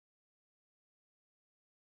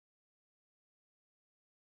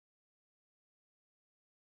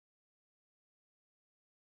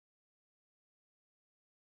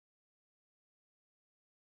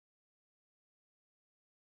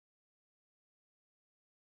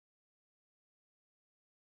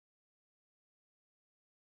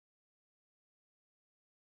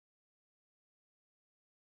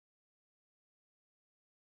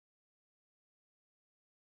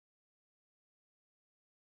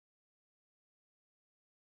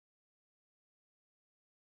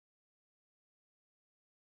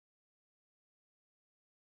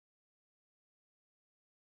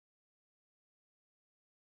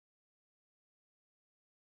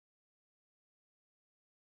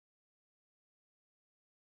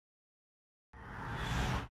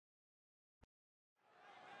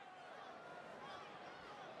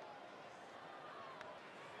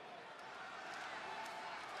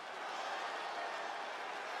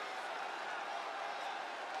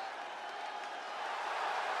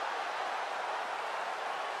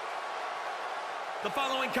The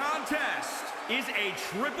following contest is a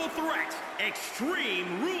triple threat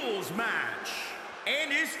extreme rules match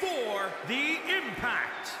and is for the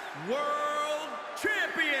Impact World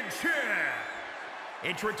Championship.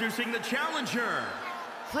 Introducing the challenger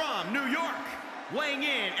from New York, weighing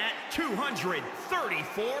in at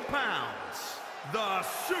 234 pounds, the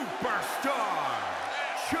superstar,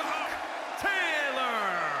 Chuck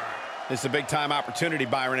Taylor. This is a big-time opportunity,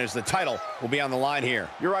 Byron, as the title will be on the line here.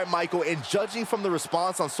 You're right, Michael, and judging from the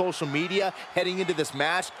response on social media heading into this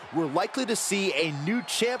match, we're likely to see a new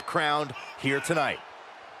champ crowned here tonight.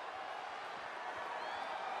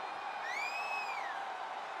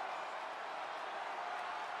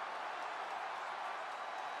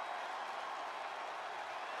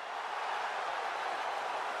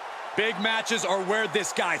 Big matches are where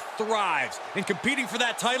this guy thrives, and competing for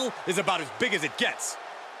that title is about as big as it gets.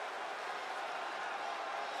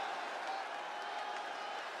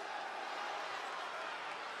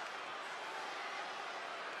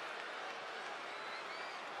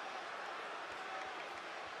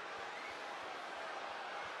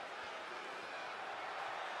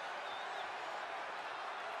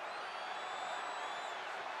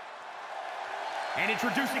 And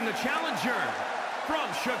introducing the challenger from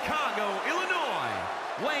Chicago, Illinois,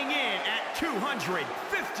 weighing in at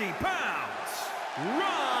 250 pounds,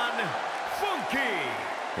 Ron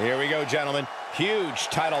Funky. Here we go, gentlemen. Huge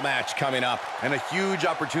title match coming up. And a huge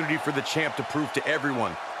opportunity for the champ to prove to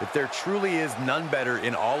everyone that there truly is none better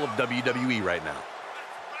in all of WWE right now.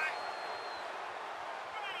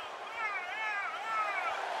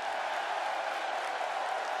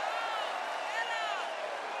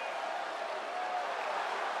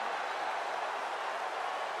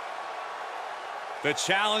 The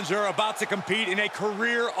challenger about to compete in a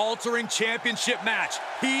career-altering championship match.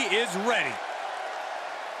 He is ready.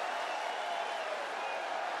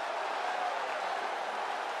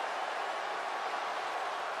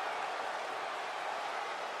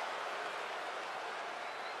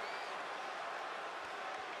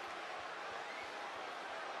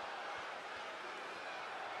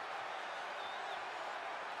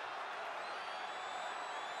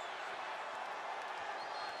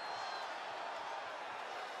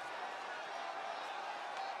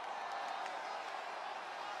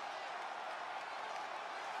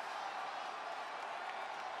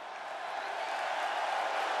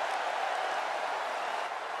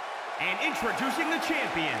 And introducing the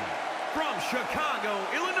champion from Chicago,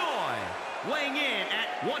 Illinois, weighing in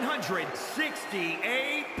at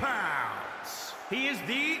 168 pounds. He is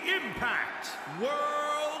the Impact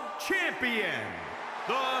World Champion,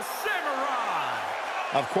 the Samuray.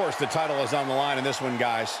 Of course, the title is on the line in this one,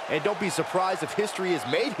 guys. And don't be surprised if history is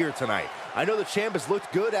made here tonight. I know the champ has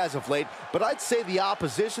looked good as of late, but I'd say the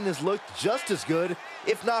opposition has looked just as good,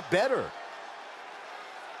 if not better.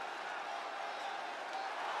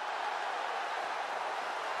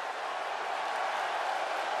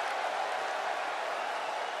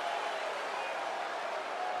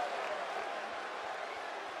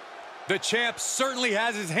 The champ certainly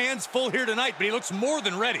has his hands full here tonight, but he looks more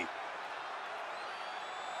than ready.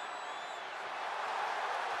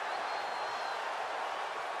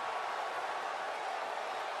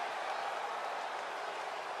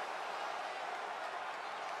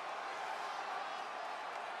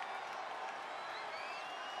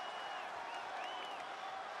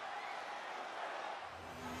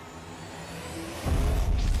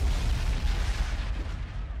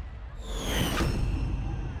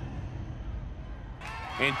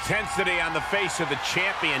 Intensity on the face of the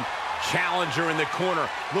champion. Challenger in the corner,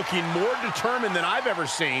 looking more determined than I've ever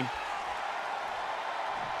seen.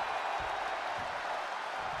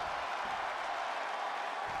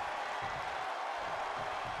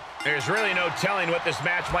 There's really no telling what this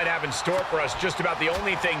match might have in store for us. Just about the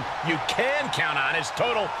only thing you can count on is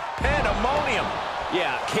total pandemonium.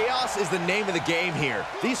 Yeah, chaos is the name of the game here.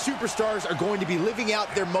 These superstars are going to be living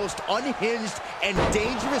out their most unhinged and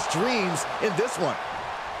dangerous dreams in this one.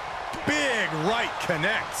 Big right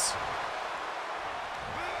connects.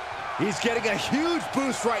 He's getting a huge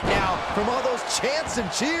boost right now from all those chants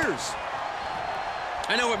and cheers.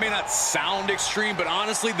 I know it may not sound extreme, but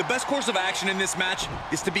honestly, the best course of action in this match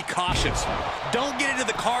is to be cautious. Don't get into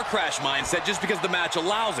the car crash mindset just because the match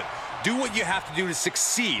allows it. Do what you have to do to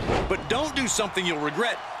succeed, but don't do something you'll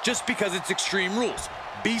regret just because it's extreme rules.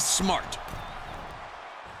 Be smart.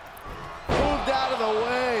 Moved out of the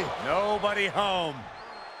way. Nobody home.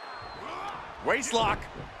 Waist lock.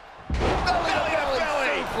 Belly to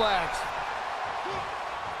belly. Suplex.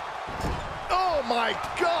 Oh my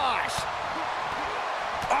gosh.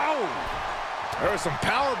 Oh. There was some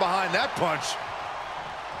power behind that punch.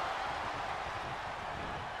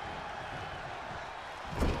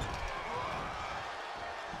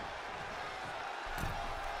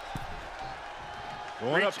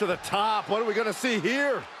 Going up to the top. What are we going to see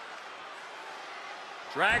here?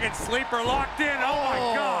 Dragon sleeper locked in. Oh,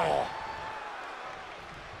 my God.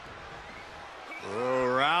 Oh,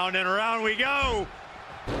 round and round we go.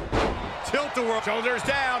 Tilt-a-whirl. Shoulders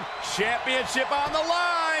down. Championship on the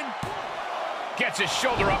line. Gets his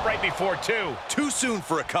shoulder up right before two. Too soon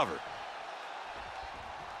for a cover.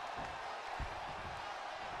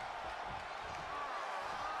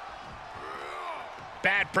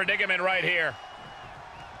 Bad predicament right here.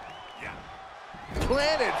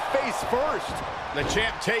 Planted face first. The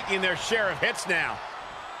champ taking their share of hits now.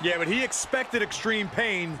 Yeah, but he expected extreme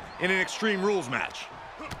pain in an Extreme Rules match.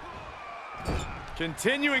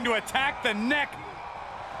 Continuing to attack the neck.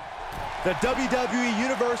 The WWE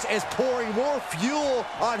Universe is pouring more fuel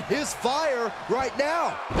on his fire right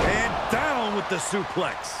now. And down with the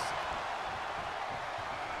suplex.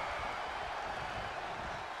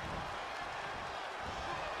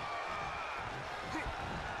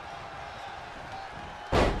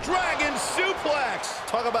 Dragon suplex.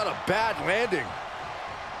 Talk about a bad landing.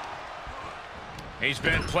 He's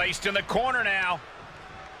been placed in the corner now.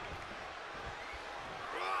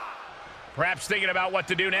 Perhaps thinking about what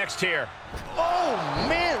to do next here. Oh,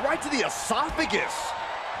 man, right to the esophagus.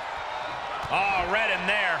 Oh, red in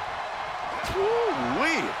there.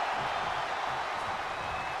 Ooh-wee.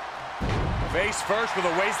 Face first with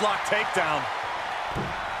a waistlock takedown.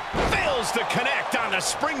 Fails to connect on the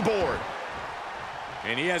springboard.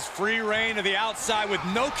 And he has free reign to the outside with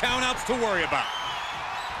no countouts to worry about.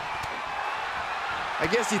 I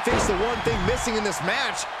guess he thinks the one thing missing in this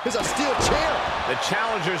match is a steel chair. The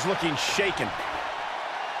challenger's looking shaken.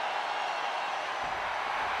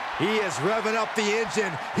 He is revving up the engine.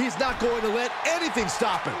 He's not going to let anything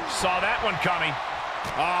stop him. Saw that one coming.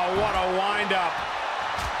 Oh, what a wind-up.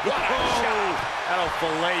 What a shot. That'll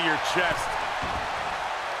fillet your chest.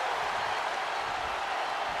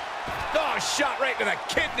 Oh, shot right to the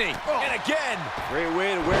kidney. Oh. And again. Great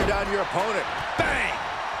way to wear down your opponent. Bang.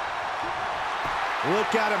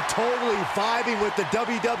 Look at him totally vibing with the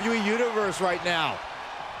WWE Universe right now.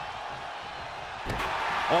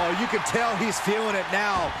 Oh, you can tell he's feeling it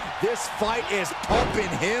now. This fight is pumping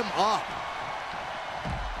him up.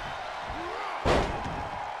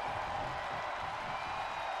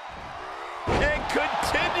 And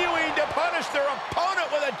continuing to punish their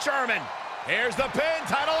opponent with a German. Here's the pin,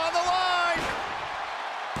 title on the line.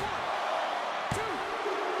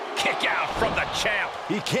 Kick out from the champ.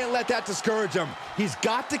 He can't let that discourage him. He's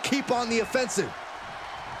got to keep on the offensive.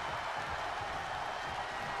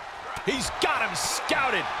 He's got him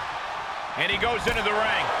scouted. And he goes into the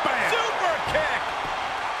ring. Bam. Super kick.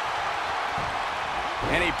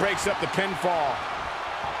 And he breaks up the pinfall.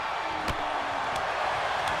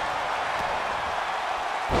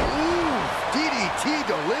 Ooh, DDT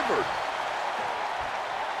delivered.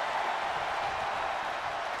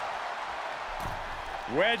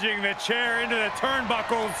 Wedging the chair into the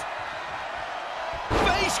turnbuckles.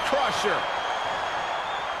 Face crusher.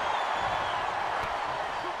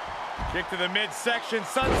 Kick to the midsection,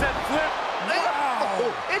 sunset flip. Wow!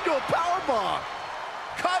 Oh, into a powerbomb.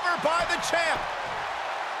 Cover by the champ.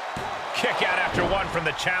 Kick out after one from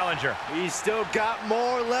the challenger. He's still got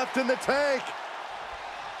more left in the tank.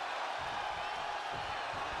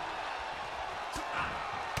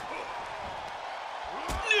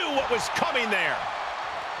 Knew what was coming there.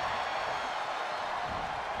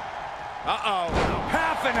 Uh-oh.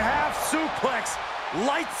 Half and half suplex.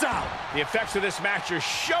 Lights out. The effects of this match are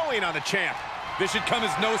showing on the champ. This should come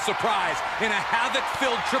as no surprise. In a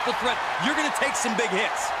havoc-filled triple threat, you're going to take some big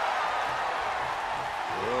hits.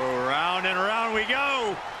 Oh, round and round we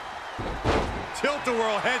go.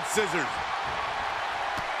 Tilt-a-whirl head scissors.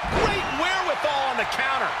 Great wherewithal on the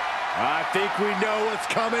counter. I think we know what's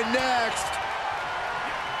coming next.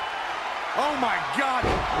 Oh, my God.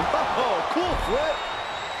 Oh, cool flip.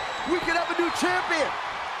 We could have a new champion.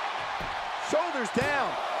 Shoulders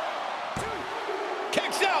down.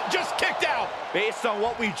 Kicks out, just kicked out. Based on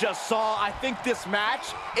what we just saw, I think this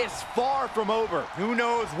match is far from over. Who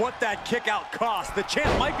knows what that kick out cost? The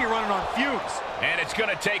champ might be running on fumes. And it's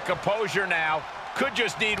going to take composure now. Could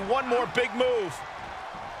just need one more big move.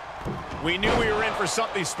 We knew we were in for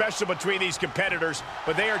something special between these competitors,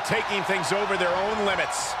 but they are taking things over their own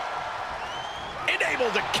limits.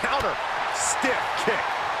 Enabled to counter. Stiff kick.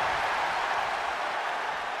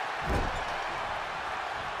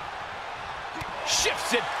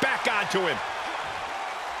 Shifts it back onto him.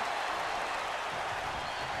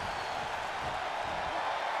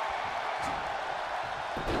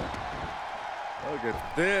 Look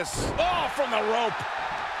at this. Oh, from the rope.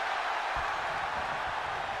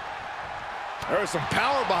 There's some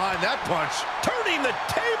power behind that punch. Turning the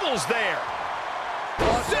tables there.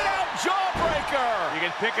 Sit-out jawbreaker. You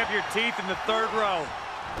can pick up your teeth in the third row.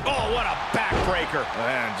 Oh, what a backbreaker.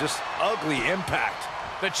 Man, just ugly impact.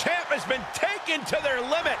 The champ has been taken to their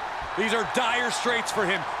limit. These are dire straits for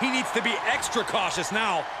him. He needs to be extra cautious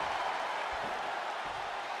now.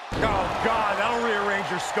 Oh, God, that'll rearrange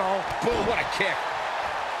your skull. Boom, what a kick.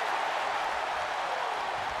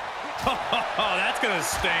 Oh, that's gonna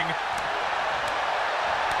sting.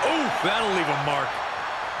 Oof, that'll leave a mark.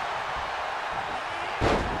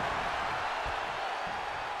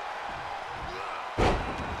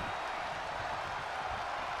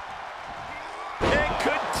 And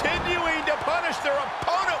continuing to punish their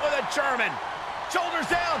opponent with a German. Shoulders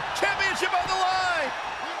down, championship on the line.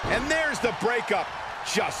 And there's the breakup.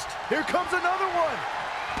 Just. Here comes another one.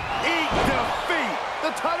 Eat defeat. The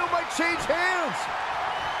title might change hands.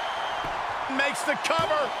 Makes the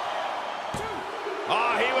cover.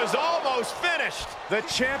 Oh, he was almost finished. The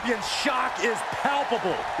champion's shock is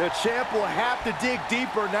palpable. The champ will have to dig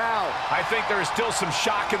deeper now. I think there is still some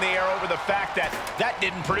shock in the air over the fact that that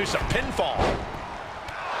didn't produce a pinfall.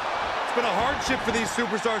 It's been a hardship for these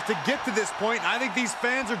superstars to get to this point, and I think these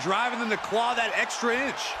fans are driving them to claw that extra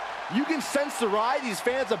inch. You can sense the ride these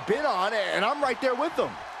fans have been on, and I'm right there with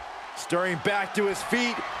them. Stirring back to his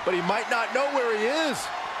feet, but he might not know where he is.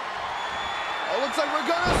 Oh, looks like we're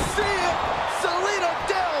gonna see it. Salida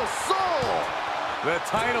del Sol. The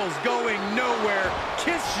title's going nowhere.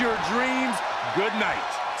 Kiss your dreams. Good night.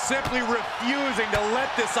 Simply refusing to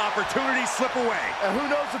let this opportunity slip away. And who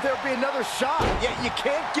knows if there'll be another shot, yet you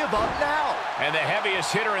can't give up now. And the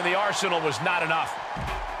heaviest hitter in the arsenal was not enough.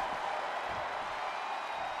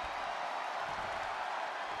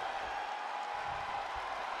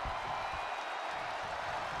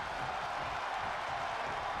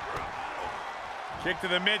 Kick to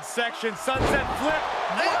the midsection, sunset flip.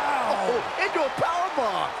 Wow! Oh, into a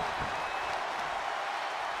powerbomb.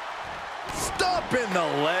 Stop in the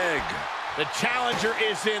leg. The challenger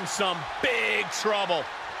is in some big trouble.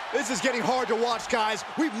 This is getting hard to watch, guys.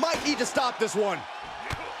 We might need to stop this one.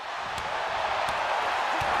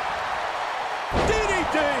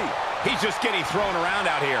 DDT! He's just getting thrown around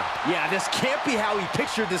out here. Yeah, this can't be how he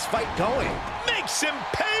pictured this fight going. Makes him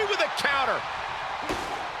pay with a counter.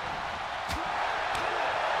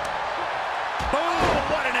 Oh,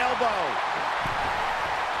 what an elbow.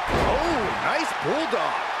 Oh, nice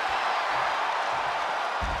bulldog.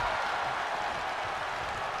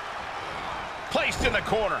 Placed in the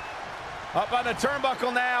corner. Up on the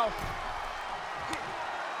turnbuckle now.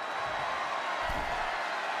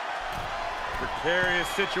 Precarious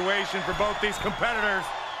situation for both these competitors.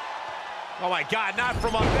 Oh my God, not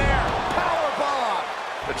from up there. Powerbomb.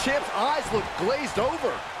 The champ's eyes look glazed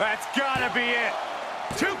over. That's gotta be it.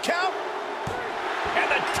 2 count. And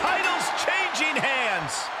the title's changing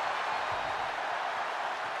hands.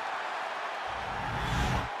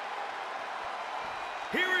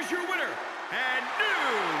 Here is your winner and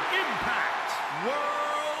new Impact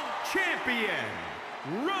World Champion,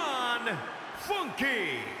 Ron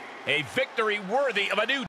Funky. A victory worthy of a new